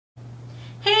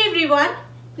everyone,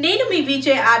 Nenu mi VJ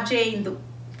RJ Indu.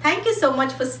 Thank you so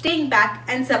much for staying back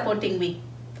and supporting me.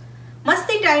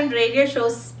 Mastitime radio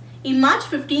shows in March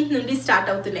 15th nundi start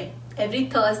avutunnayi. Every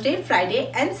Thursday, Friday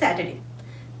and Saturday.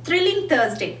 Thrilling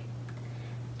Thursday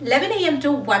 11 AM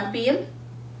to 1 PM.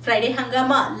 Friday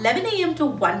hungama 11 AM to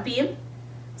 1 PM.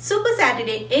 Super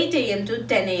Saturday 8 AM to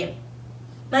 10 AM.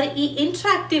 మరి ఈ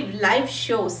interactive live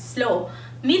షోస్లో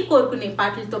మీరు కోరుకునే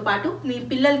పాటలతో పాటు మీ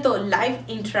పిల్లలతో live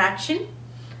interaction,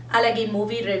 అలాగే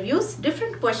movie reviews,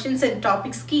 different questions and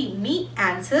టాపిక్స్కి me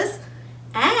answers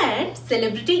and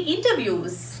celebrity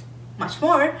interviews, much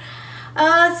more.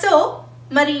 So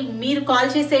మరి మీరు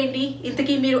కాల్ చేసేయండి.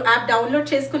 ఇంతకీ మీరు యాప్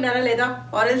డౌన్లోడ్ చేసుకున్నారా లేదా?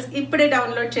 ఆర్ ఎల్స్ ఇప్పుడే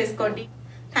డౌన్లోడ్ చేసుకోండి.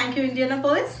 Thank you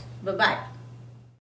Indianapolis. బాయ్.